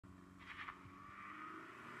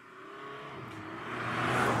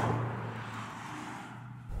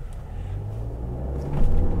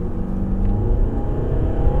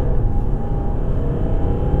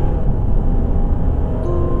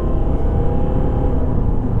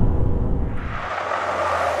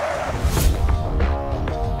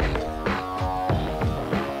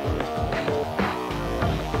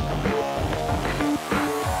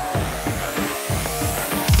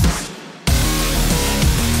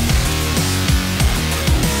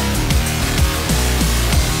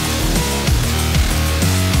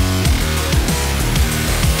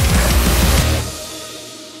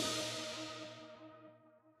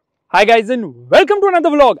Hi guys and welcome to another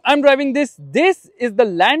vlog. I'm driving this. This is the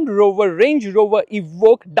Land Rover Range Rover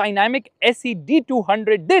Evoque Dynamic SE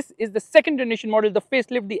D200. This is the second generation model, the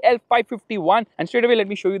facelift, the L551. And straight away, let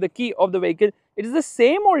me show you the key of the vehicle. It is the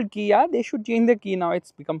same old key, yeah. They should change the key now.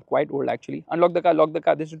 It's become quite old actually. Unlock the car, lock the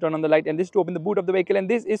car. This to turn on the light and this to open the boot of the vehicle. And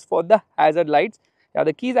this is for the hazard lights. Yeah,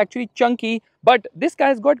 the key is actually chunky, but this car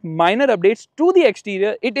has got minor updates to the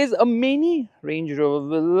exterior. It is a mini Range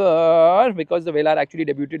Rover because the Velar actually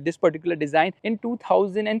debuted this particular design in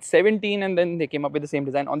 2017 and then they came up with the same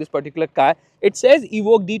design on this particular car. It says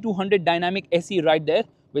Evoque D200 Dynamic SE right there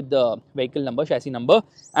with the vehicle number, chassis number,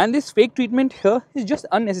 and this fake treatment here is just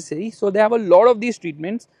unnecessary. So they have a lot of these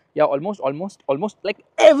treatments, yeah, almost like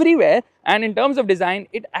everywhere. And in terms of design,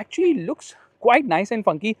 it actually looks quite nice and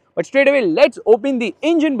funky. But straight away, let's open the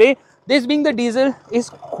engine bay. This being the diesel is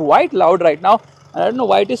quite loud right now. I don't know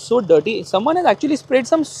why it is so dirty. Someone has actually sprayed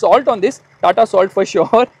some salt on this, Tata salt for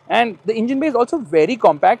sure. And the engine bay is also very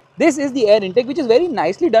compact. This is the air intake, which is very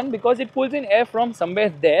nicely done because it pulls in air from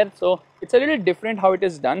somewhere there. So it's a little different how it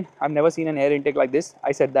is done. I've never seen an air intake like this.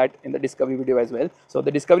 I said that in the Discovery video as well. So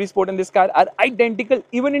the Discovery Sport and this car are identical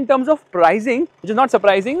even in terms of pricing, which is not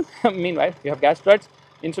surprising. Meanwhile, you have gas struts,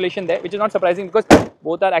 insulation there, which is not surprising because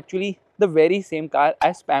both are actually the very same car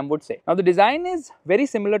as Spam would say. Now the design is very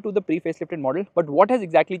similar to the pre-facelifted model, but what has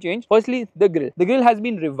exactly changed? Firstly, the grille. The grille has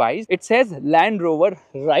been revised. It says Land Rover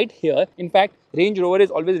right here. In fact, Range Rover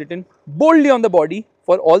is always written boldly on the body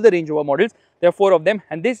for all the Range Rover models. There are 4 of them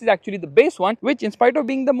and this is actually the base one, which in spite of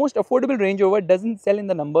being the most affordable Range Rover doesn't sell in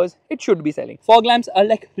the numbers it should be selling. Fog lamps are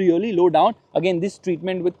like really low down. Again, this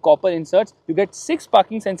treatment with copper inserts. You get 6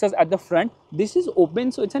 parking sensors at the front. This is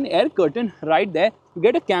open, so it's an air curtain right there. You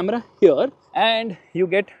get a camera here and you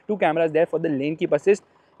get 2 cameras there for the lane keep assist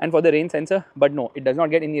and for the rain sensor, but no, it does not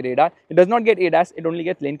get any radar. It does not get ADAS, it only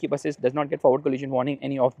gets lane keep assist, does not get forward collision warning,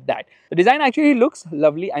 any of that. The design actually looks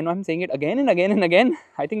lovely. I know I'm saying it again and again and again.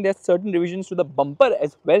 I think there's certain revisions to the bumper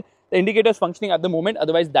as well. The indicator is functioning at the moment,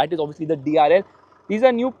 otherwise that is obviously the DRL. These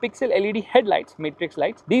are new pixel LED headlights, matrix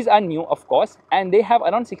lights. These are new of course and they have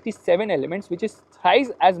around 67 elements, which is thrice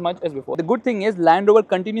as much as before. The good thing is Land Rover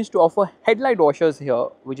continues to offer headlight washers here,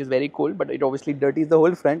 which is very cool, but it obviously dirties the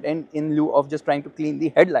whole front end in lieu of just trying to clean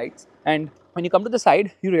the headlights. And when you come to the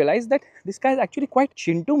side, you realize that this car is actually quite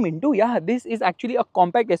chintu mintu. Yeah, this is actually a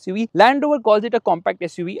compact SUV. Land Rover calls it a compact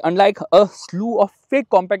SUV. Unlike a slew of fake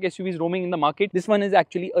compact SUVs roaming in the market, this one is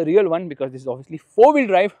actually a real one because this is obviously 4-wheel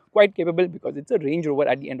drive, quite capable because it's a Range Rover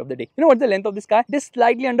at the end of the day. You know what's the length of this car? It is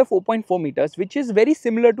slightly under 4.4 meters, which is very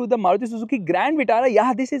similar to the Maruti Suzuki Grand Vitara.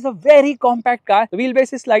 Yeah, this is a very compact car. The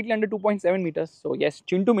wheelbase is slightly under 2.7 meters. So yes,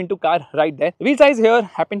 chintu mintu car right there. The wheel size here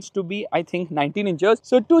happens to be, I think, 19 inches.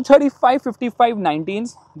 So 235/55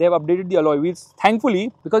 19s. They have updated the alloy wheels,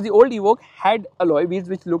 thankfully, because the old Evoque had alloy wheels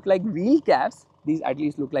which look like wheel caps. These at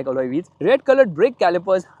least look like alloy wheels. Red colored brake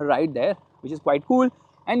calipers right there, which is quite cool.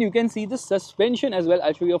 And you can see the suspension as well.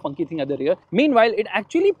 I'll show you a funky thing at the rear. Meanwhile, it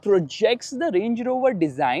actually projects the Range Rover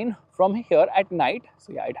design from here at night.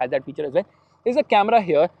 So yeah, it has that feature as well. There's a camera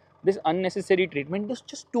here. This unnecessary treatment, there's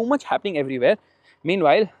just too much happening everywhere.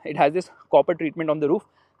 Meanwhile, it has this copper treatment on the roof.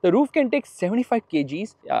 The roof can take 75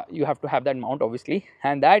 kgs. Yeah, you have to have that mount obviously.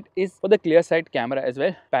 And that is for the clear side camera as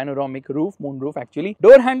well. Panoramic roof, moon roof actually.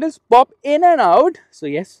 Door handles pop in and out. So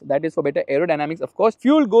yes, that is for better aerodynamics of course.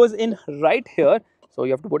 Fuel goes in right here. So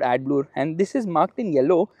you have to put AdBlue and this is marked in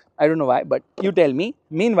yellow. I don't know why, but you tell me.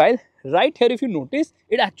 Meanwhile, right here if you notice,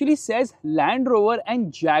 it actually says Land Rover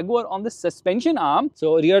and Jaguar on the suspension arm.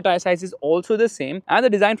 So rear tire size is also the same and the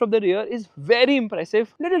design from the rear is very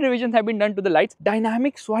impressive. Little revisions have been done to the lights.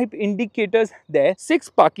 Dynamic swipe indicators there, 6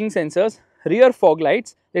 parking sensors, rear fog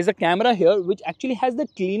lights. There's a camera here which actually has the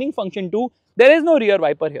cleaning function too. There is no rear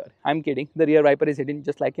wiper here. I'm kidding. The rear wiper is hidden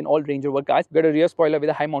just like in all Range Rover cars. Got a rear spoiler with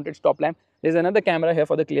a high mounted stop lamp. There's another camera here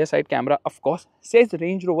for the clear side camera. Of course, says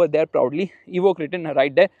Range Rover there proudly. Evoque written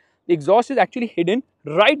right there. The exhaust is actually hidden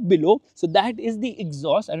right below. So that is the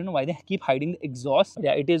exhaust. I don't know why they keep hiding the exhaust.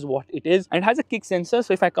 Yeah, it is what it is. And it has a kick sensor.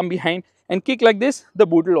 So if I come behind and kick like this, the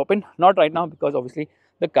boot will open. Not right now because obviously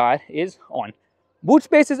the car is on. Boot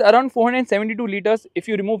space is around 472 liters. If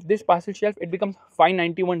you remove this parcel shelf, it becomes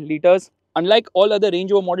 591 liters. Unlike all other Range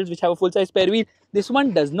Rover models which have a full-size spare wheel, this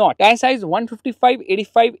one does not. Tire size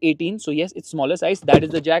 155/85/18. So yes, it's smaller size. That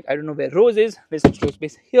is the jack. I don't know where Rose is. There's some store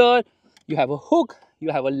space here. You have a hook.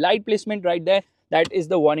 You have a light placement right there. That is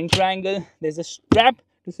the warning triangle. There's a strap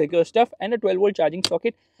to secure stuff and a 12-volt charging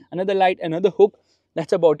socket. Another light, another hook.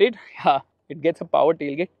 That's about it. Yeah, it gets a power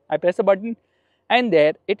tailgate. I press a button and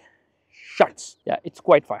there it shuts. Yeah, it's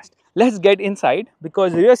quite fast. Let's get inside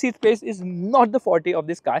because rear seat space is not the forte of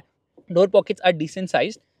this car. Door pockets are decent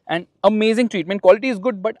sized and amazing treatment. Quality is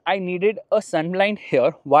good, but I needed a sunblind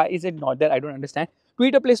here. Why is it not there? I don't understand.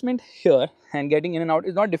 Tweeter placement here, and getting in and out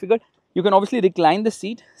is not difficult. You can obviously recline the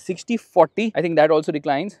seat 60-40. I think that also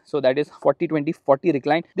reclines. So that is 40-20-40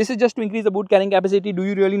 recline. This is just to increase the boot carrying capacity. Do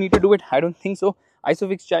you really need to do it? I don't think so.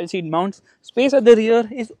 Isofix child seat mounts. Space at the rear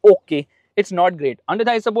is okay. It's not great. Under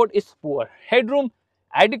thigh support is poor. Headroom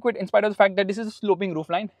adequate in spite of the fact that this is a sloping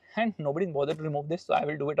roofline and nobody's bothered to remove this. So I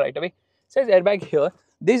will do it right away. Says airbag here.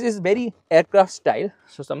 This is very aircraft style.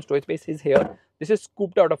 So some storage space is here. This is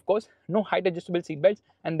scooped out, of course. No height adjustable seat belts,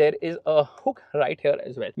 and there is a hook right here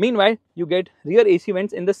as well. Meanwhile, you get rear AC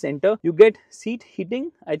vents in the center. You get seat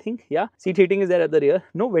heating, I think. Yeah, seat heating is there at the rear.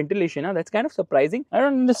 No ventilation. That's kind of surprising. I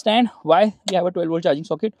don't understand why we have a 12-volt charging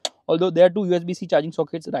socket, although there are two USB-C charging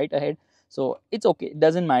sockets right ahead. So it's okay. It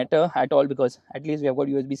doesn't matter at all because at least we have got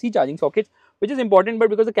USB-C charging sockets, which is important. But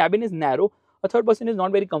because the cabin is narrow, a third person is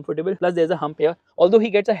not very comfortable. Plus, there's a hump here. Although he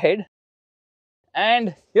gets a head.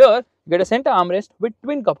 And here you get a center armrest with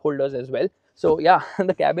twin cup holders as well. So yeah,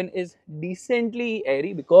 the cabin is decently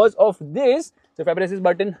airy because of this. So if I press this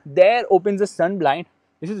button, there opens the sun blind.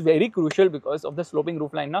 This is very crucial because of the sloping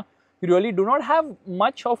roofline. Now you really do not have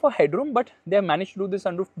much of a headroom, but they have managed to do this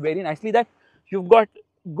sunroof very nicely that you've got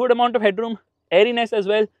good amount of headroom, airiness as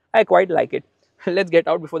well. I quite like it. Let's get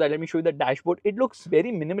out. Before that, let me show you the dashboard. It looks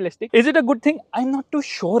very minimalistic. Is it a good thing? I'm not too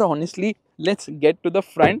sure, honestly. Let's get to the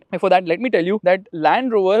front. Before that, let me tell you that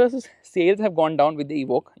Land Rover's sales have gone down with the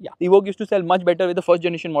Evoque. Yeah, the Evoque used to sell much better with the first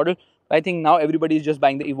generation model. I think now everybody is just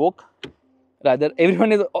buying the Evoque. Rather,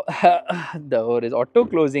 everyone is the door is auto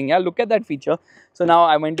closing. Yeah, look at that feature. So now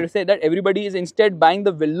I wanted to say that everybody is instead buying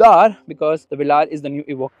the Velar because the Velar is the new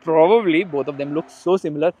Evoque. Probably both of them look so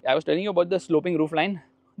similar. I was telling you about the sloping roofline.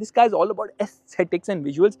 This car is all about aesthetics and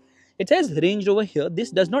visuals. It says Range Rover here. This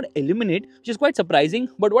does not illuminate, which is quite surprising.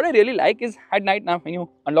 But what I really like is at night now when you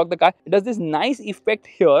unlock the car, it does this nice effect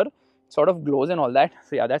here. Sort of glows and all that.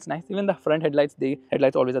 So yeah, that's nice. Even the front headlights,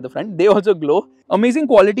 headlights always at the front, they also glow. Amazing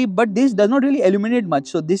quality, but this does not really illuminate much.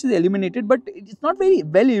 So this is illuminated, but it's not very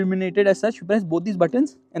well illuminated as such. You press both these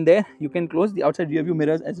buttons and there you can close the outside rear view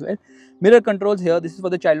mirrors as well. Mirror controls here. This is for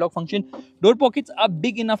the child lock function. Door pockets are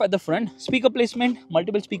big enough at the front. Speaker placement,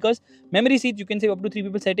 multiple speakers. Memory seats, you can save up to 3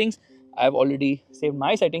 people settings. I've already saved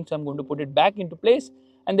my settings, so I'm going to put it back into place.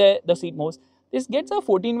 And there the seat moves. This gets a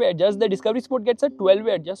 14-way adjust. The Discovery Sport gets a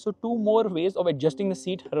 12-way adjust. So 2 more ways of adjusting the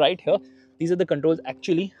seat right here. These are the controls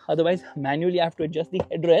actually. Otherwise, manually I have to adjust the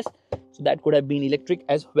headrest. So that could have been electric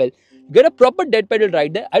as well. You get a proper dead pedal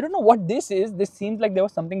right there. I don't know what this is. This seems like there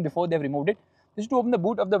was something before they've removed it. This is to open the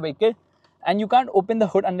boot of the vehicle. And you can't open the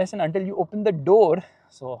hood unless and until you open the door.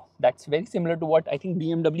 So that's very similar to what I think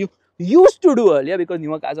BMW used to do earlier because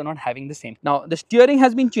newer cars are not having the same. Now the steering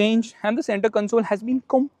has been changed and the center console has been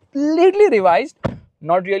completely revised.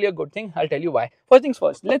 Not really a good thing. I'll tell you why. First things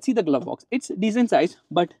first, let's see the glove box. It's decent size,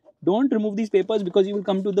 but don't remove these papers because you will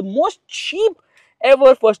come to the most cheap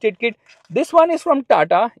ever first aid kit. This one is from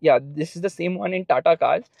Tata. Yeah, this is the same one in Tata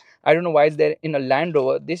cars. I don't know why it's there in a Land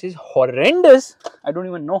Rover. This is horrendous. I don't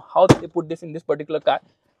even know how they put this in this particular car.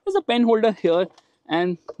 There's a pen holder here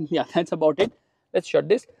and yeah, that's about it. Let's shut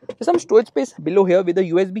this. There's some storage space below here with a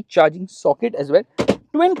USB charging socket as well.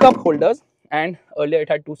 Twin cup holders, and earlier it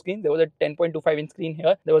had 2 screens. There was a 10.25 inch screen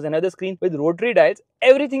here. There was another screen with rotary dials.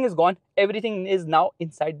 Everything is gone. Everything is now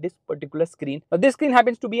inside this particular screen. Now this screen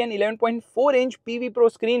happens to be an 11.4 inch PV Pro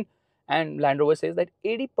screen, and Land Rover says that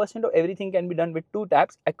 80% of everything can be done with 2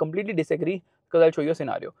 taps. I completely disagree because I'll show you a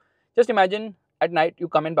scenario. Just imagine at night you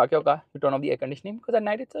come and park your car, you turn off the air conditioning because at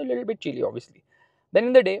night it's a little bit chilly obviously. Then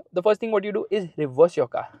in the day, the first thing what you do is reverse your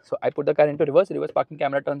car. So I put the car into reverse parking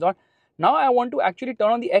camera turns on. Now I want to actually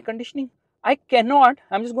turn on the air conditioning. I cannot.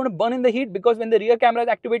 I'm just going to burn in the heat because when the rear camera is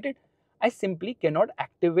activated, I simply cannot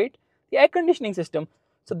activate the air conditioning system.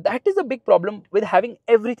 So that is a big problem with having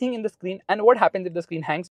everything in the screen. And what happens if the screen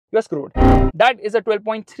hangs? You're screwed. That is a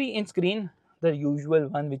 12.3 inch screen, the usual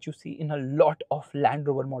one which you see in a lot of Land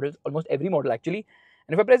Rover models, almost every model actually.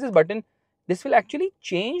 And if I press this button, this will actually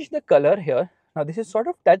change the color here. Now this is sort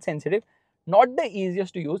of touch sensitive, not the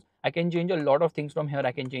easiest to use. I can change a lot of things from here.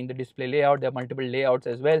 I can change the display layout. There are multiple layouts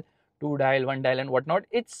as well, 2 dial, 1 dial and whatnot.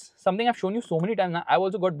 It's something I've shown you so many times now. I've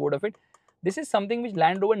also got bored of it. This is something which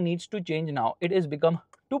Land Rover needs to change now. It has become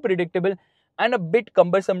too predictable and a bit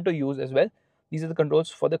cumbersome to use as well. These are the controls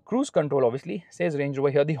for the cruise control obviously. Says Range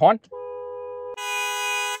Rover here. The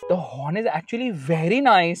horn is actually very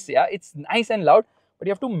nice. Yeah, it's nice and loud. but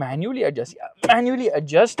you have to manually adjust. Yeah, manually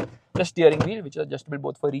adjust the steering wheel, which is adjustable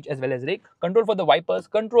both for reach as well as rake. Control for the wipers,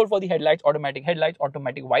 control for the headlights,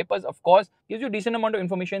 automatic wipers, of course. Gives you a decent amount of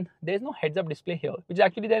information. There is no heads-up display here, which is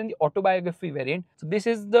actually there in the autobiography variant. So this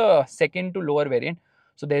is the second to lower variant.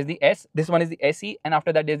 So there's the S, this one is the SE, and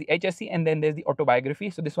after that there's the HSE, and then there's the autobiography.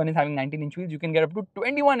 So this one is having 19-inch wheels. You can get up to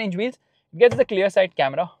 21-inch wheels. It gets the clear side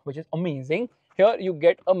camera, which is amazing. Here you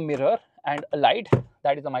get a mirror and a light,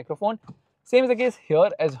 that is a microphone. Same is the case here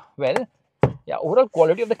as well. Yeah, overall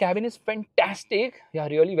quality of the cabin is fantastic. Yeah,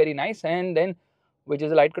 really very nice. And then, which is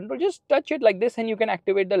the light control, just touch it like this and you can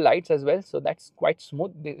activate the lights as well. So that's quite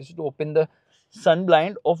smooth. This is to open the sun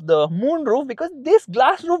blind of the moon roof, because this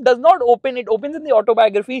glass roof does not open. It opens in the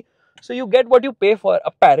autobiography. So you get what you pay for,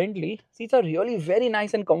 apparently. Seats are really very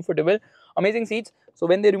nice and comfortable. Amazing seats. So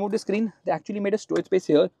when they removed the screen, they actually made a storage space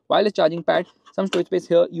here, wireless charging pad, some storage space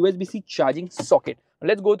here, USB-C charging socket. Now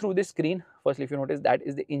let's go through this screen. Firstly, if you notice, that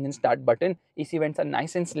is the engine start button. AC vents are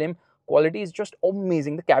nice and slim. Quality is just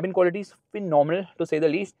amazing. The cabin quality is phenomenal, to say the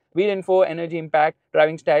least. Wheel info, energy impact,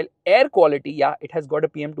 driving style, air quality. Yeah, it has got a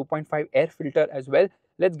PM 2.5 air filter as well.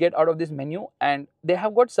 Let's get out of this menu, and they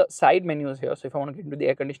have got side menus here. So if I want to get into the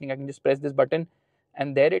air conditioning, I can just press this button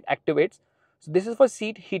and there it activates. So this is for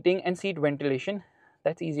seat heating and seat ventilation.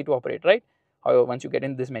 That's easy to operate, right? However, once you get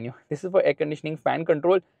in this menu, this is for air conditioning, fan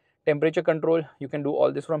control, temperature control. You can do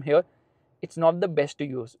all this from here. It's not the best to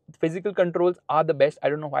use. Physical controls are the best. I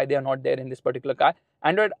don't know why they are not there in this particular car.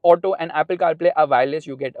 Android Auto and Apple CarPlay are wireless.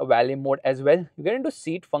 You get a valet mode as well. You get into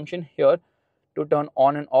seat function here to turn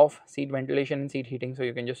on and off seat ventilation and seat heating. So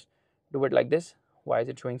you can just do it like this. Why is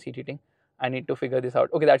it showing seat heating? I need to figure this out.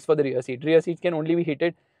 Okay, that's for the rear seat. Rear seats can only be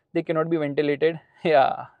heated. They cannot be ventilated.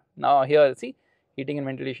 Yeah. Now here, see, heating and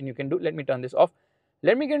ventilation you can do. Let me turn this off.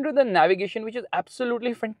 Let me get into the navigation, which is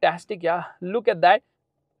absolutely fantastic. Yeah, look at that.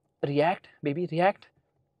 React, baby, react.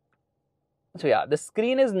 So yeah, the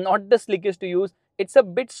screen is not the slickest to use. It's a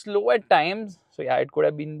bit slow at times. So yeah, it could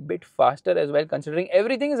have been a bit faster as well, considering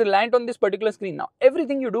everything is reliant on this particular screen. Now,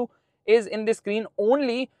 everything you do is in this screen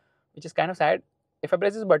only, which is kind of sad. If I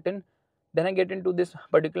press this button, then I get into this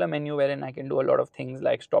particular menu wherein I can do a lot of things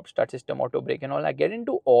like stop, start system, auto brake and all. I get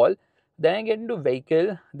into all, then I get into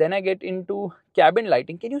vehicle, then I get into cabin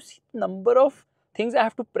lighting. Can you see the number of things I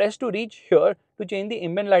have to press to reach here to change the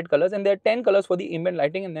ambient light colors? And there are 10 colors for the ambient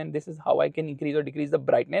lighting, and then this is how I can increase or decrease the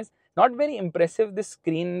brightness. Not very impressive, this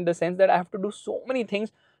screen, in the sense that I have to do so many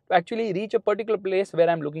things to actually reach a particular place where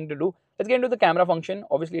I'm looking to do. Let's get into the camera function.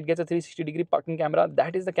 Obviously, it gets a 360-degree parking camera.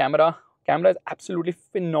 That is the camera. Camera is absolutely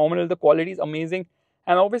phenomenal. The quality is amazing.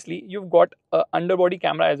 And obviously, you've got an underbody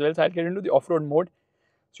camera as well. So I'll get into the off-road mode.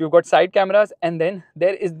 So you've got side cameras, and then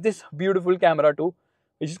there is this beautiful camera too,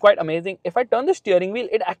 which is quite amazing. If I turn the steering wheel,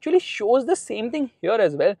 it actually shows the same thing here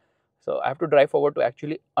as well. So I have to drive forward to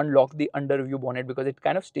actually unlock the under view bonnet, because it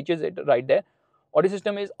kind of stitches it right there. Audio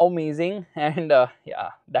system is amazing, and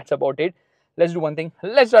yeah, that's about it. Let's do one thing.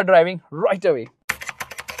 Let's start driving right away.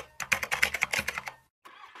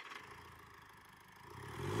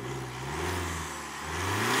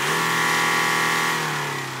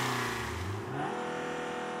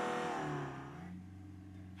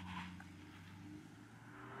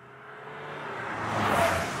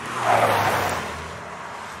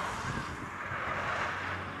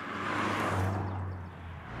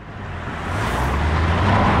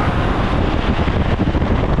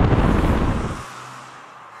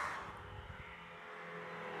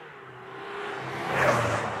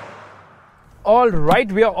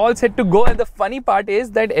 Alright, we are all set to go, and the funny part is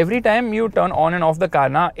that every time you turn on and off the car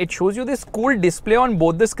now, it shows you this cool display on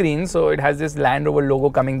both the screens. So it has this Land Rover logo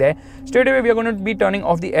coming there. Straight away we are going to be turning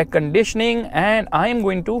off the air conditioning, and I am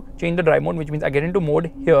going to change the drive mode, which means I get into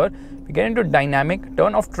mode here. We get into dynamic,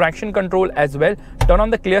 turn off traction control as well, turn on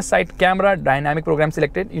the clear side camera, dynamic program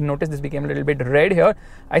selected. You notice this became a little bit red here.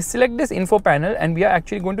 I select this info panel, and we are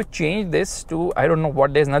actually going to change this to, I don't know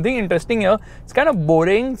what, there's nothing interesting here. It's kind of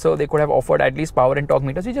boring, so they could have offered at least power and torque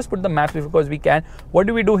meters. We just put the maps because we can. What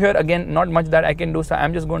do we do here? Again, not much that I can do, so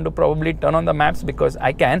I'm just going to probably turn on the maps because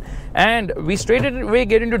I can. And we straight away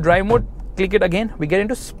get into drive mode. Click it again. We get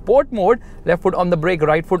into sport mode. Left foot on the brake,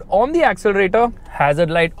 right foot on the accelerator. Hazard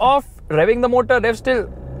light off. Revving the motor. Rev still.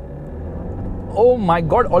 Oh my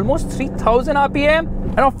god, almost 3000 RPM,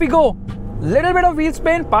 and off we go. Little bit of wheel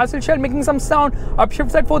spin, parcel shell making some sound.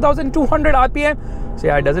 Upshifts at 4200 RPM. So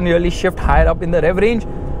yeah, it doesn't really shift higher up in the rev range.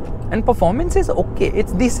 And performance is okay,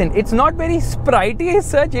 it's decent. It's not very spritey as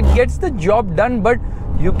such, it gets the job done, but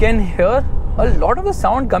you can hear a lot of the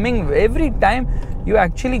sound coming every time you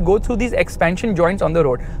actually go through these expansion joints on the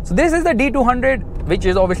road. So this is the D200, which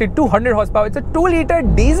is obviously 200 horsepower. It's a 2-liter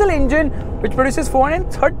diesel engine which produces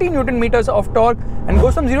 430 Newton meters of torque and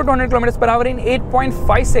goes from 0 to 100 kilometers per hour in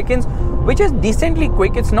 8.5 seconds, which is decently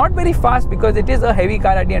quick. It's not very fast because it is a heavy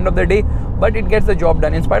car at the end of the day, but it gets the job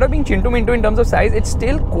done. In spite of being Chintu Mintu in terms of size, it's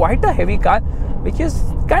still quite a heavy car, which is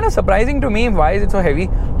kind of surprising to me. Why is it so heavy?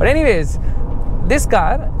 But anyways, this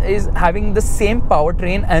car is having the same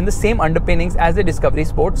powertrain and the same underpinnings as the Discovery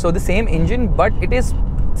Sport. So the same engine, but it is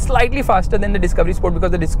slightly faster than the Discovery Sport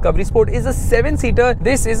because the Discovery Sport is a 7-seater.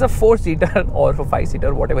 This is a 4-seater or a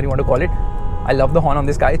 5-seater, whatever you want to call it. I love the horn on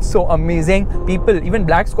this car. It's so amazing. People, even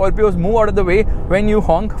black Scorpios, move out of the way when you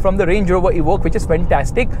honk from the Range Rover Evoque, which is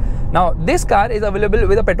fantastic. Now, this car is available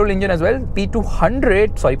with a petrol engine as well,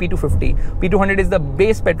 P250. P200 is the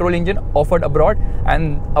base petrol engine offered abroad,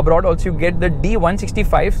 and abroad also you get the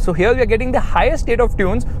D165. So here we are getting the highest state of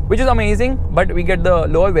tunes, which is amazing, but we get the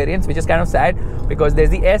lower variants, which is kind of sad because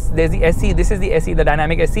there's the S, there's the SC. This is the SC, the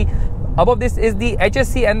dynamic SC. Above this is the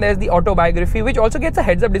HSC, and there's the autobiography, which also gets a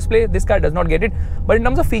heads-up display. This car does not get it. But in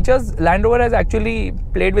terms of features, Land Rover has actually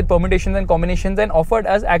played with permutations and combinations and offered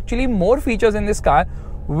us actually more features in this car,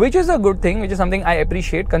 which is a good thing, which is something I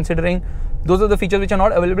appreciate, considering those are the features which are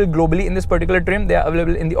not available globally in this particular trim. They are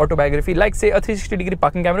available in the autobiography, like say a 360-degree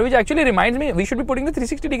parking camera, which actually reminds me we should be putting the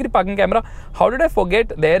 360-degree parking camera. How did I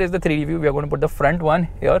forget? There is the 3D view. We are going to put the front one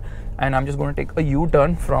here, and I'm just going to take a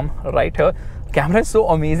U-turn from right here. Camera is so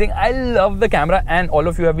amazing. I love the camera, and all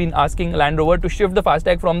of you have been asking Land Rover to shift the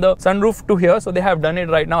FASTag from the sunroof to here, so they have done it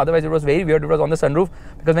right now. Otherwise it was very weird. It was on the sunroof,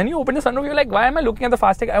 because when you open the sunroof, you're like, why am I looking at the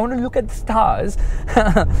FASTag? I want to look at the stars.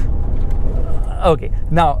 Okay,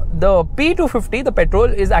 now the P250, the petrol,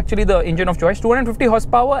 is actually the engine of choice. 250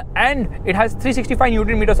 horsepower, and it has 365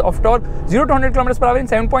 Newton meters of torque, 0 to 100 kilometers per hour in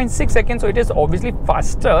 7.6 seconds. So it is obviously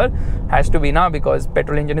faster, has to be now, because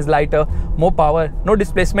petrol engine is lighter, more power, no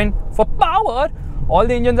displacement. For power, all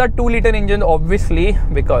the engines are 2-liter engines, obviously,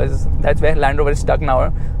 because that's where Land Rover is stuck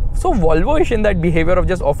now. So Volvo-ish in that behavior of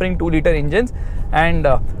just offering 2-liter engines. And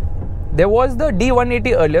there was the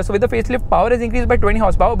D180 earlier, so with the facelift, power has increased by 20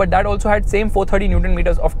 horsepower, but that also had same 430 Newton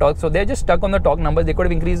meters of torque. So they're just stuck on the torque numbers. They could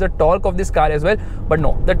have increased the torque of this car as well, but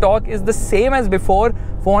no, the torque is the same as before,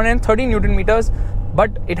 430 Newton meters,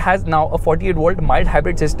 but it has now a 48-volt mild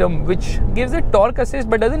hybrid system, which gives it torque assist,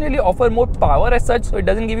 but doesn't really offer more power as such. So it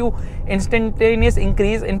doesn't give you instantaneous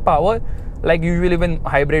increase in power like usually when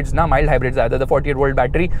hybrids, mild hybrids rather, the 48-volt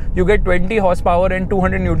battery, you get 20 horsepower and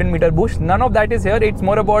 200 Newton meter boost. None of that is here. It's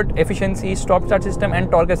more about efficiency, stop-start system and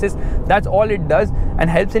torque assist. That's all it does, and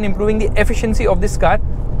helps in improving the efficiency of this car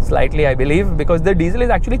slightly, I believe, because the diesel is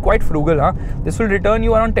actually quite frugal. This will return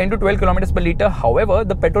you around 10 to 12 kilometers per liter. However,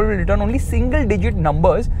 the petrol will return only single-digit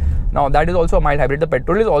numbers. Now, that is also a mild hybrid. The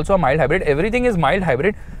petrol is also a mild hybrid. Everything is mild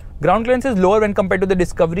hybrid. Ground clearance is lower when compared to the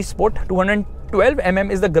Discovery Sport. 212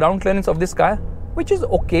 mm is the ground clearance of this car, which is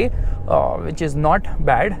okay, which is not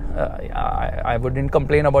bad. I wouldn't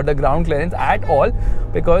complain about the ground clearance at all,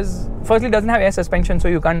 because firstly it doesn't have air suspension, so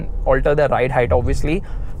you can't alter the ride height obviously,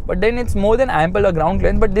 but then it's more than ample a ground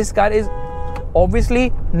clearance. But this car is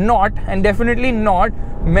obviously not, and definitely not,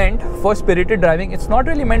 meant for spirited driving. It's not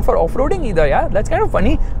really meant for off-roading either. Yeah, that's kind of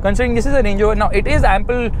funny considering this is a Range Rover. Now it is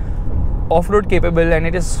ample off-road capable, and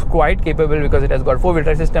it is quite capable because it has got 4-wheel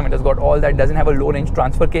drive system, it has got all that, doesn't have a low range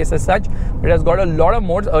transfer case as such, but it has got a lot of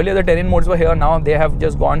modes. Earlier the terrain modes were here, now they have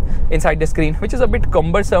just gone inside the screen, which is a bit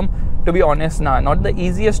cumbersome, to be honest. Not the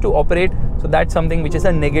easiest to operate, so that's something which is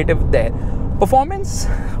a negative there. Performance,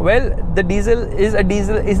 well, the diesel is a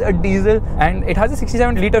diesel, and it has a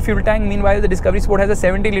 67-liter fuel tank. Meanwhile, the Discovery Sport has a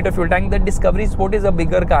 70-liter fuel tank. The Discovery Sport is a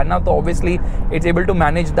bigger car now, so obviously it's able to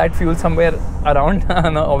manage that fuel somewhere around.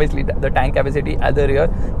 Obviously the tank capacity at the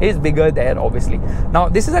rear is bigger there, obviously. Now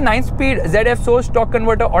this is a 9-speed ZF source torque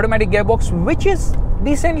converter automatic gearbox, which is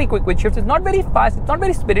decently quick with shifts. It's not very fast, it's not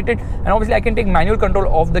very spirited, and obviously I can take manual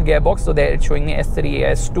control of the gearbox. So there it's showing me S3,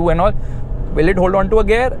 S2 and all. Will it hold on to a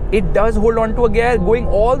gear? It does hold on to a gear, going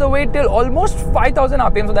all the way till almost 5000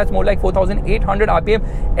 RPM. So that's more like 4800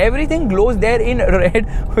 RPM. Everything glows there in red,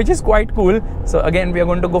 which is quite cool. So again, we are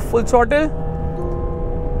going to go full throttle.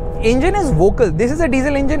 Engine is vocal. This is a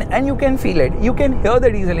diesel engine, and you can feel it. You can hear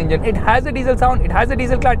the diesel engine. It has a diesel sound, it has a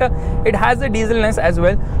diesel clatter, it has the dieselness as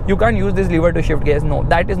well. You can't use this lever to shift gears. No,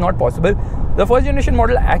 that is not possible. The first generation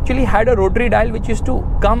model actually had a rotary dial which used to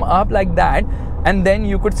come up like that, and then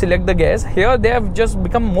you could select the gears. Here they have just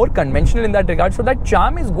become more conventional in that regard, so that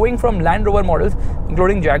charm is going from Land Rover models,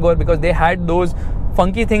 including Jaguar, because they had those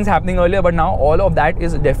funky things happening earlier, but now all of that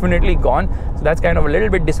is definitely gone. So that's kind of a little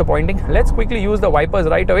bit disappointing. Let's quickly use the wipers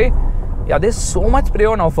right away, Yeah, there's so much spray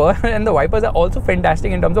on offer and the wipers are also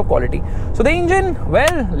fantastic in terms of quality. So the engine,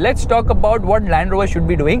 well, let's talk about what Land Rover should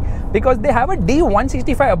be doing, because they have a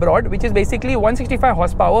D165 abroad, which is basically 165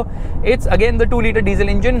 horsepower. It's again the 2-liter diesel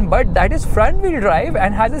engine, but that is front wheel drive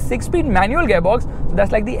and has a 6-speed manual gearbox. So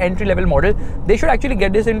that's like the entry level model. They should actually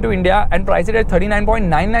get this into India and price it at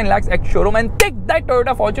 39.99 lakhs at showroom, and take that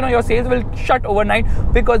Toyota Fortuner, your sales will shut overnight,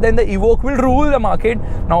 because then the Evoque will rule the market.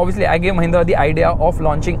 Now obviously I gave Mahindra the idea of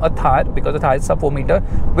launching a Thar, because the Thar is sub 4 meter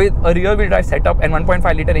with a rear wheel drive setup and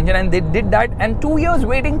 1.5 liter engine, and they did that, and 2 years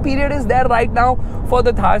waiting period is there right now for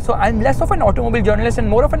the Thar. So I'm less of an automobile journalist and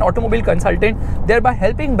more of an automobile consultant, thereby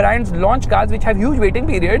helping brands launch cars which have huge waiting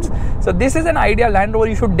periods. So this is an idea Land Rover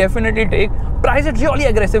you should definitely take. Price it really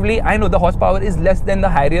aggressively. I know the horsepower is less than the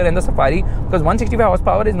Harrier and the Safari, because 165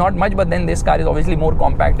 horsepower is not much, but then this car is obviously more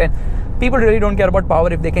compact, and people really don't care about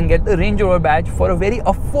power if they can get the Range Rover badge for a very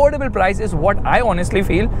affordable price, is what I honestly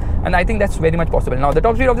feel, and I think that's very much possible. Now the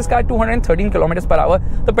top speed of this car, 213 kilometers per hour.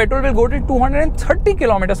 The petrol will go to 230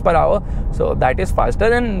 kilometers per hour, so that is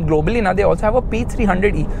faster. And globally now they also have a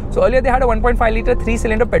P300e. So earlier they had a 1.5 liter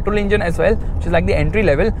 3-cylinder petrol engine as well, which is like the entry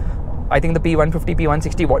level. I think the P150,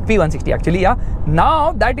 P160 actually, yeah.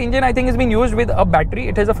 Now that engine I think is being used with a battery.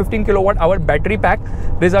 It has a 15 kilowatt hour battery pack,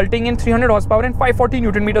 resulting in 300 horsepower and 540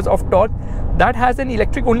 Newton meters of torque. That has an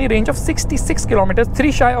electric only range of 66 kilometers,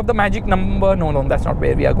 3 shy of the magic number. No, that's not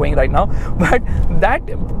where we are going right now. But that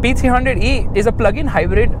P300e is a plug-in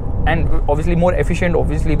hybrid, and obviously more efficient,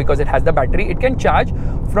 obviously, because it has the battery. It can charge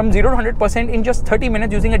from 0 to 100% in just 30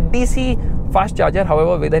 minutes using a DC fast charger.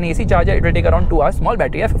 However, with an AC charger it will take around 2 hours. Small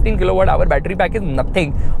battery, a 15 kilowatt hour battery pack is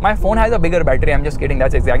nothing. My phone has a bigger battery. I'm just kidding,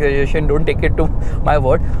 that's exaggeration, don't take it to my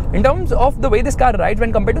word. In terms of the way this car rides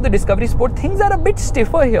when compared to the Discovery Sport, things are a bit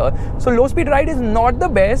stiffer here. So low speed ride is not the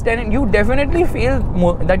best, and you definitely feel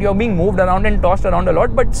that you're being moved around and tossed around a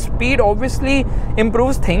lot, but speed obviously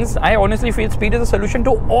improves things. I honestly feel speed is a solution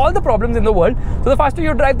to all the problems in the world. So the faster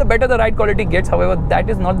you drive, the better the ride quality gets. However, that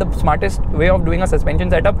is not the smartest way of doing a suspension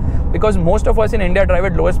setup, because most of us in India drive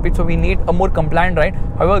at lower speed, so we need a more compliant ride.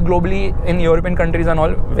 However, globally in European countries and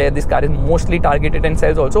all, where this car is mostly targeted and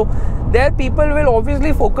sells also, there people will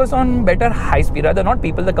obviously focus on better high speed. Rather, not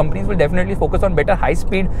people, the companies will definitely focus on better high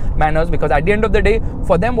speed manners, because at the end of the day,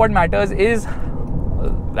 for them what matters is,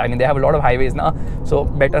 I mean, they have a lot of highways now, so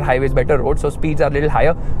better highways, better roads, so speeds are a little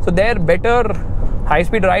higher. So their better high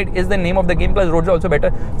speed ride is the name of the game, plus roads are also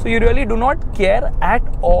better. So you really do not care at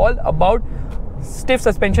all about stiff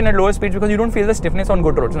suspension at lower speeds, because you don't feel the stiffness on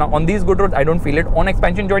good roads. Now on these good roads I don't feel it, on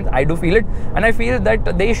expansion joints I do feel it, and I feel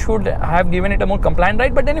that they should have given it a more compliant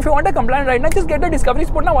ride. But then if you want a compliant ride, now just get the Discovery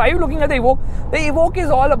Sport. Now why are you looking at the Evoque? The Evoque is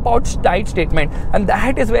all about tight statement, and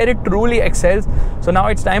that is where it truly excels. So now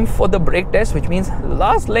it's time for the brake test, which means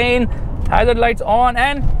last lane, hazard lights on,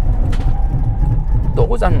 and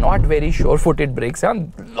those are not very sure-footed brakes. A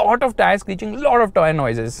lot of tire screeching, lot of tire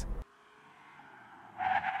noises.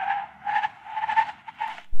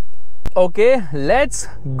 Okay, let's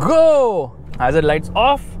go. Hazard lights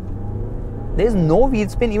off. There's no wheel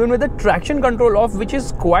spin even with the traction control off, which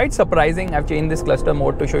is quite surprising. I've changed this cluster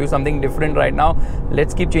mode to show you something different right now.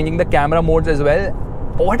 Let's keep changing the camera modes as well.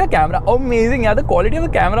 What a camera, amazing. Yeah, the quality of the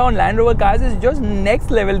camera on Land Rover cars is just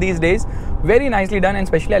next level these days. Very nicely done, and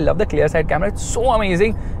especially I love the clear side camera. It's so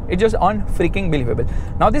amazing. It's just unfreaking believable.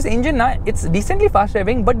 Now this engine, it's decently fast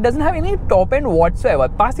driving, but doesn't have any top end whatsoever.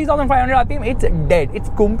 Past 3,500 RPM, it's dead. It's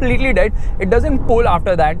completely dead. It doesn't pull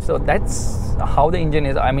after that. So that's how the engine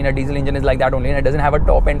is. I mean, a diesel engine is like that only, and it doesn't have a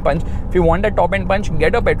top end punch. If you want a top end punch,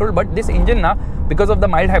 get a petrol. But this engine now, because of the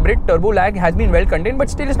mild hybrid, turbo lag has been well contained, but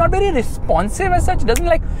still it's not very responsive as such. Doesn't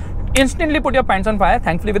like instantly put your pants on fire.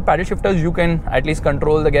 Thankfully with paddle shifters you can at least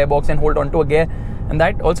control the gearbox and hold on to a gear, and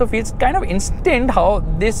that also feels kind of instant how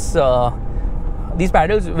this these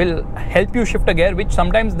paddles will help you shift a gear, which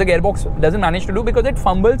sometimes the gearbox doesn't manage to do because it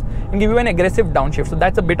fumbles and give you an aggressive downshift. So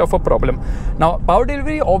that's a bit of a problem. Now power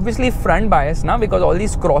delivery, obviously front bias now, because all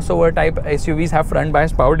these crossover type SUVs have front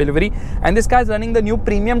bias power delivery, and this car is running the new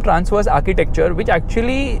premium transverse architecture, which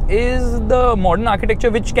actually is the modern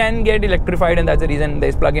architecture which can get electrified, and that's the reason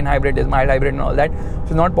there's plug-in hybrid, there's mild hybrid and all that,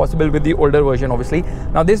 which is not possible with the older version obviously.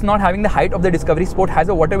 Now this not having the height of the Discovery Sport has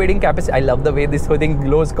a water weighting capacity. I love the way this whole thing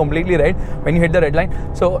glows completely red when you hit the red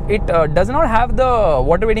line. So it does not have the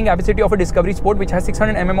water weighting capacity of a Discovery Sport, which has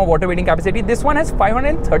 600 mm of water weighting capacity. This one has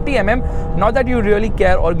 530 mm. Not that you really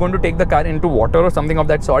care or going to take the car into water or something of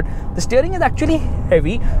that sort. The steering is actually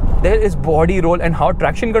heavy. There is body roll and how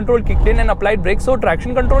traction control kicked in and applied brakes. So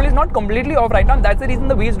traction control is not completely off right now. That's the reason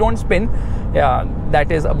the wheels don't spin. Yeah,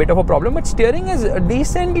 that is a bit of a problem. But steering is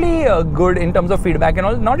decently good in terms of feedback and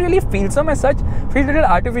all. Not really feelsome as such, feels a little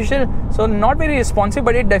artificial, so not very responsive,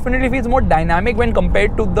 but it definitely feels more dynamic when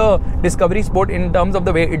compared to the Discovery Sport in terms of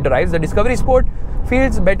the way it drives. The Discovery Sport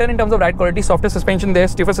feels better in terms of ride quality, softer suspension there,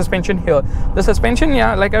 stiffer suspension here. The suspension,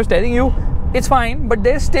 yeah, like I was telling you, it's fine, but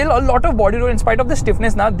there's still a lot of body roll in spite of the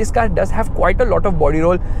stiffness. Now this car does have quite a lot of body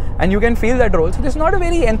roll, and you can feel that roll. So this is not a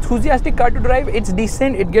very enthusiastic car to drive. It's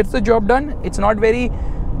decent, it gets the job done. It's not very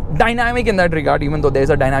dynamic in that regard, even though there's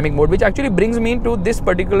a dynamic mode, which actually brings me to this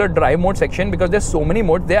particular drive mode section, because there's so many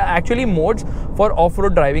modes. There are actually modes for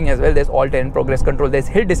off-road driving as well. There's all-terrain progress control, there's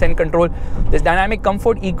hill descent control, there's dynamic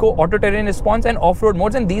comfort, eco, auto terrain response, and off-road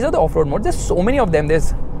modes. And these are the off-road modes. There's so many of them.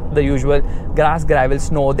 There's the usual grass, gravel,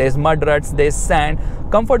 snow, there's mud ruts, there's sand.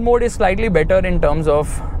 Comfort mode is slightly better in terms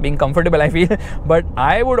of being comfortable, I feel, but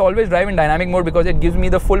I would always drive in dynamic mode because it gives me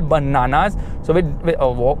the full bananas. So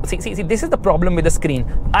see, this is the problem with the screen.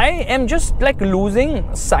 I am just like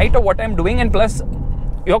losing sight of what I'm doing, and plus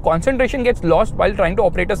your concentration gets lost while trying to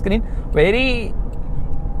operate a screen. Very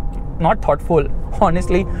not thoughtful,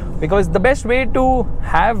 honestly, because the best way to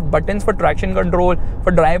have buttons for traction control, for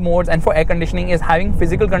drive modes, and for air conditioning is having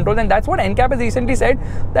physical controls. And that's what NCAP has recently said,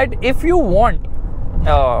 that if you want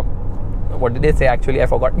what did they say actually, I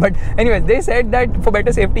forgot, but anyways, they said that for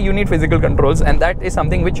better safety you need physical controls, and that is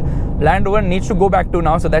something which Land Rover needs to go back to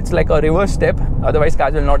now. So that's like a reverse step, otherwise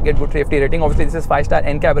cars will not get good safety rating. Obviously this is 5-star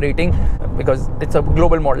NCAP rating because it's a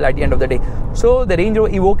global model at the end of the day. So the Range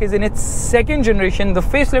Rover Evoque is in its second generation. The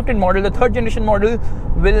facelifted model, the third generation model,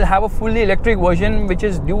 will have a fully electric version, which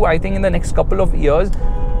is due I think in the next couple of years,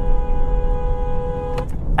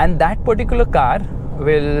 and that particular car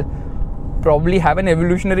will probably have an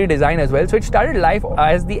evolutionary design as well. So it started life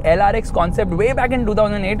as the LRX concept way back in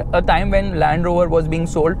 2008, a time when Land Rover was being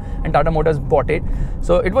sold and Tata Motors bought it.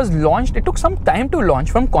 So it was launched. It took some time to launch.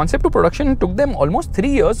 From concept to production, it took them almost 3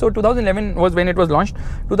 years. So 2011 was when it was launched.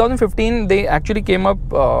 2015 they actually came up,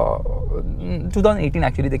 2018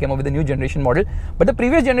 actually they came up with a new generation model. But the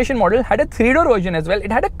previous generation model had a 3-door version as well.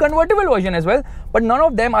 It had a convertible version as well, but none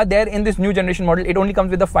of them are there in this new generation model. It only comes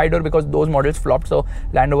with the 5-door because those models flopped. So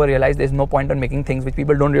Land Rover realized there's no point on making things which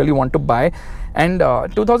people don't really want to buy. And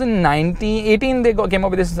 2018 they came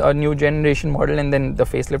up with this new generation model, and then the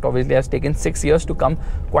facelift obviously has taken 6 years to come.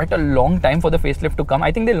 Quite a long time for the facelift to come.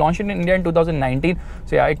 I think they launched it in India in 2019.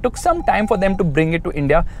 So yeah, it took some time for them to bring it to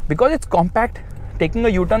India because it's compact. Taking a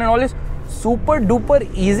U-turn and all is super duper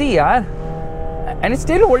easy, yaar. And it's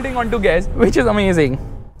still holding on to gas, which is amazing.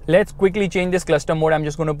 Let's quickly change this cluster mode. I'm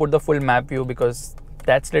just going to put the full map view because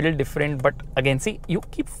that's a little different. But again, see, you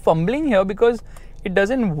keep fumbling here because it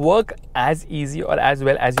doesn't work as easy or as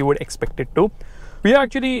well as you would expect it to. We are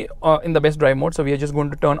actually in the best drive mode, so we are just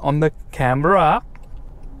going to turn on the camera.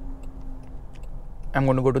 I'm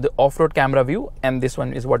going to go to the off-road camera view, and this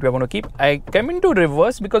one is what we are going to keep. I come into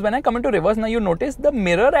reverse because when I come into reverse, now you notice the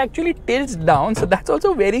mirror actually tilts down. So that's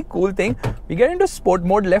also a very cool thing. We get into sport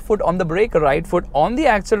mode, left foot on the brake, right foot on the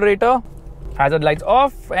accelerator, hazard lights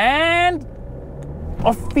off, and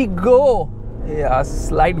off we go. Yeah,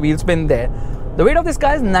 slight wheel spin there. The weight of this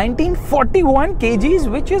car is 1941 kgs,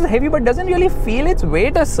 which is heavy but doesn't really feel its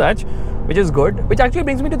weight as such, which is good. Which actually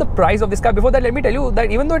brings me to the price of this car. Before that, let me tell you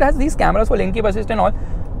that even though it has these cameras for lane keep assist and all,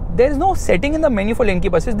 there is no setting in the menu for lane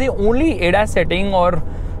keep assist. The only ADAS setting or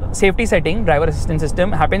safety setting, driver assistance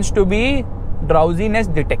system, happens to be drowsiness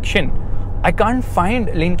detection. I can't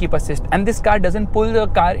find lane keep assist, and this car doesn't pull the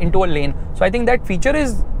car into a lane. So I think that feature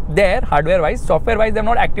is there hardware wise. Software wise, they've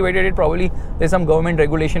not activated it. Probably there's some government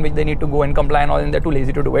regulation which they need to go and comply and all, and they're too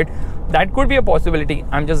lazy to do it. That could be a possibility.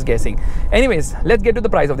 I'm just guessing. Anyways, let's get to the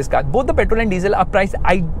price of this car. Both the petrol and diesel are priced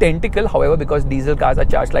identical. However, because diesel cars are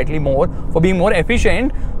charged slightly more for being more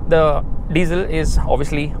efficient, the diesel is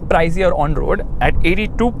obviously pricier on road at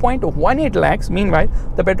 82.18 lakhs. Meanwhile,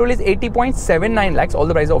 the petrol is 80.79 lakhs. All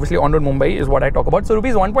the prices obviously on road Mumbai is what I talk about. So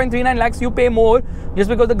rupees 1.39 lakhs you pay more just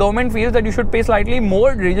because the government feels that you should pay slightly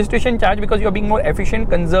more registration charge because you're being more efficient,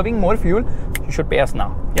 conserving more fuel. You should pay us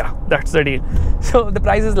now. Yeah, that's the deal. So the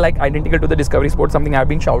price is like identical to the Discovery Sport, something I've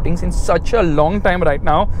been shouting since such a long time right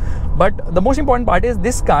now. But the most important part is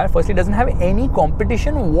this car firstly doesn't have any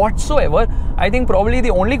competition whatsoever. I think probably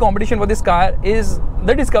the only competition for this car is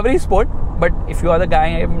the Discovery Sport. But if you are the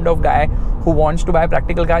kind of guy who wants to buy a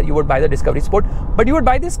practical car, you would buy the Discovery Sport. But you would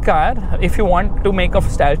buy this car if you want to make a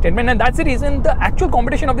style statement, and that's the reason the actual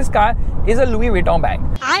competition of this car is a Louis Vuitton bag.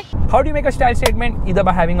 How do you make a style statement? Either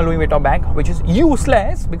by having a Louis Vuitton bag, which is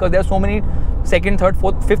useless because there are so many second, third,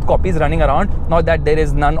 fourth, fifth copies running around. Not that there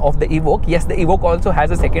is none of the Evoque. Yes, the Evoque also has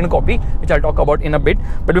a second copy, which I'll talk about in a bit.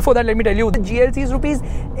 But before that, let me tell you, the GLC is rupees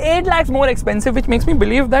 8 lakhs more expensive, which makes me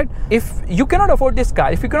believe that if you cannot afford this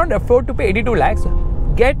car, if you cannot afford to pay 82 lakhs,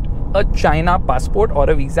 get a China passport or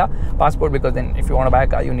a visa passport, because then if you want to buy a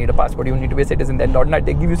car, you need a passport, you need to be a citizen. Then not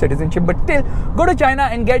they give you citizenship, but still go to China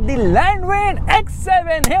and get the Land Rover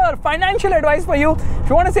X3. Here, financial advice for you. If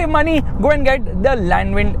you want to save money, go and get the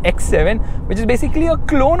Land Rover X3, which is basically a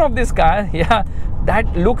clone of this car. Yeah,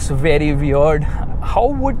 that looks very weird. How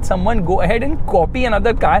would someone go ahead and copy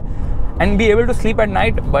another car and be able to sleep at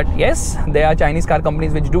night? But yes, there are Chinese car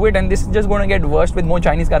companies which do it, and this is just going to get worse with more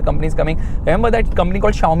Chinese car companies coming. Remember that company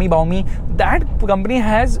called Xiaomi? That company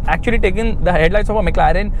has actually taken the headlights of a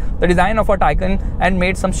McLaren, the design of a Taycan, and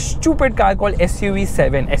made some stupid car called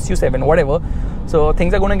SU7, whatever. So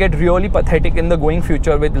things are going to get really pathetic in the going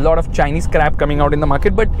future with a lot of Chinese crap coming out in the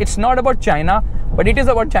market. But it's not about China, but it is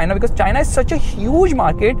about China, because China is such a huge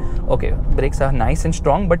market. Okay, brakes are nice and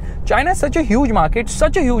strong, but China is such a huge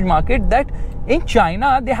market that in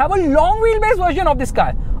China they have a long wheelbase version of this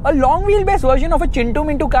car. A long wheelbase version of a Chintu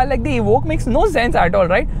Mintu car like the Evoque makes no sense at all,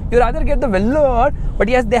 right? You rather get the Velour, but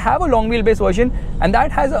yes, they have a long wheelbase version, and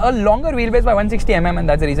that has a longer wheelbase by 160mm, and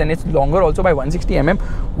that's the reason it's longer also by 160mm.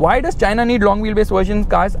 Why does China need long wheelbase version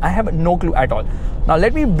cars? I have no clue at all. Now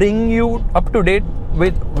let me bring you up to date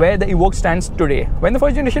with where the Evoque stands today. When the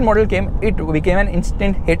first generation model came, it became an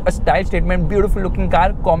instant hit, a style statement, beautiful looking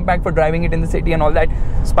car, compact for driving it in the city and all that.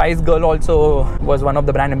 Spice Girl also was one of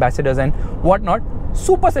the brand ambassadors and whatnot.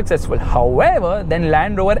 Super successful. However, then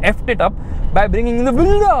Land Rover effed it up by bringing in the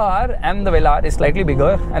Velour, and the Velour is slightly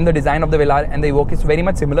bigger, and the design of the Velour and the Evoque is very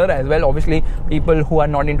much similar as well. Obviously, people who are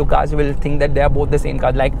not into cars will think that they are both the same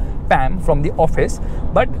car, like Pam from The Office.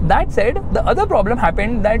 But that said, the other problem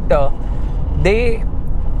happened that they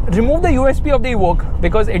removed the USP of the Evoque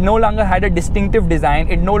because it no longer had a distinctive design.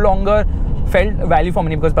 It no longer felt value for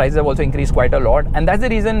money because prices have also increased quite a lot, and that's the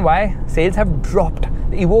reason why sales have dropped.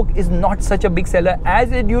 The Evoque is not such a big seller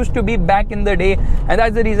as it used to be back in the day, and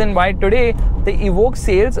that's the reason why today the Evoque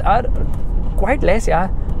sales are quite less. Yeah,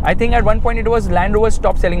 I think at one point it was Land Rover's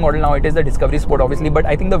top selling model. Now it is the Discovery Sport, obviously, but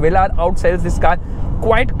I think the Velour outsells this car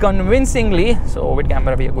quite convincingly. So with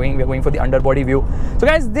camera we are going for the underbody view. So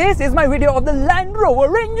guys, this is my video of the Land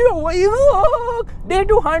Rover Range Rover Evoque Day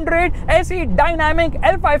 200 SE Dynamic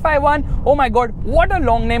L551. Oh my god, what a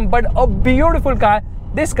long name, but a beautiful car.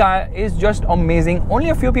 This car is just amazing. Only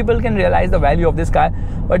a few people can realize the value of this car,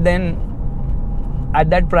 but then at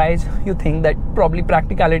that price you think that probably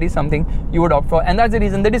practicality is something you would opt for, and that's the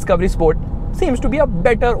reason the Discovery Sport seems to be a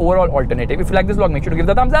better overall alternative. If you like this vlog, make sure to give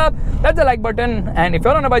the thumbs up, that's the like button, and if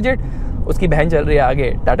you're on a budget, uski behan chal rahi hai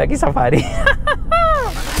aage, Tata ki Safari.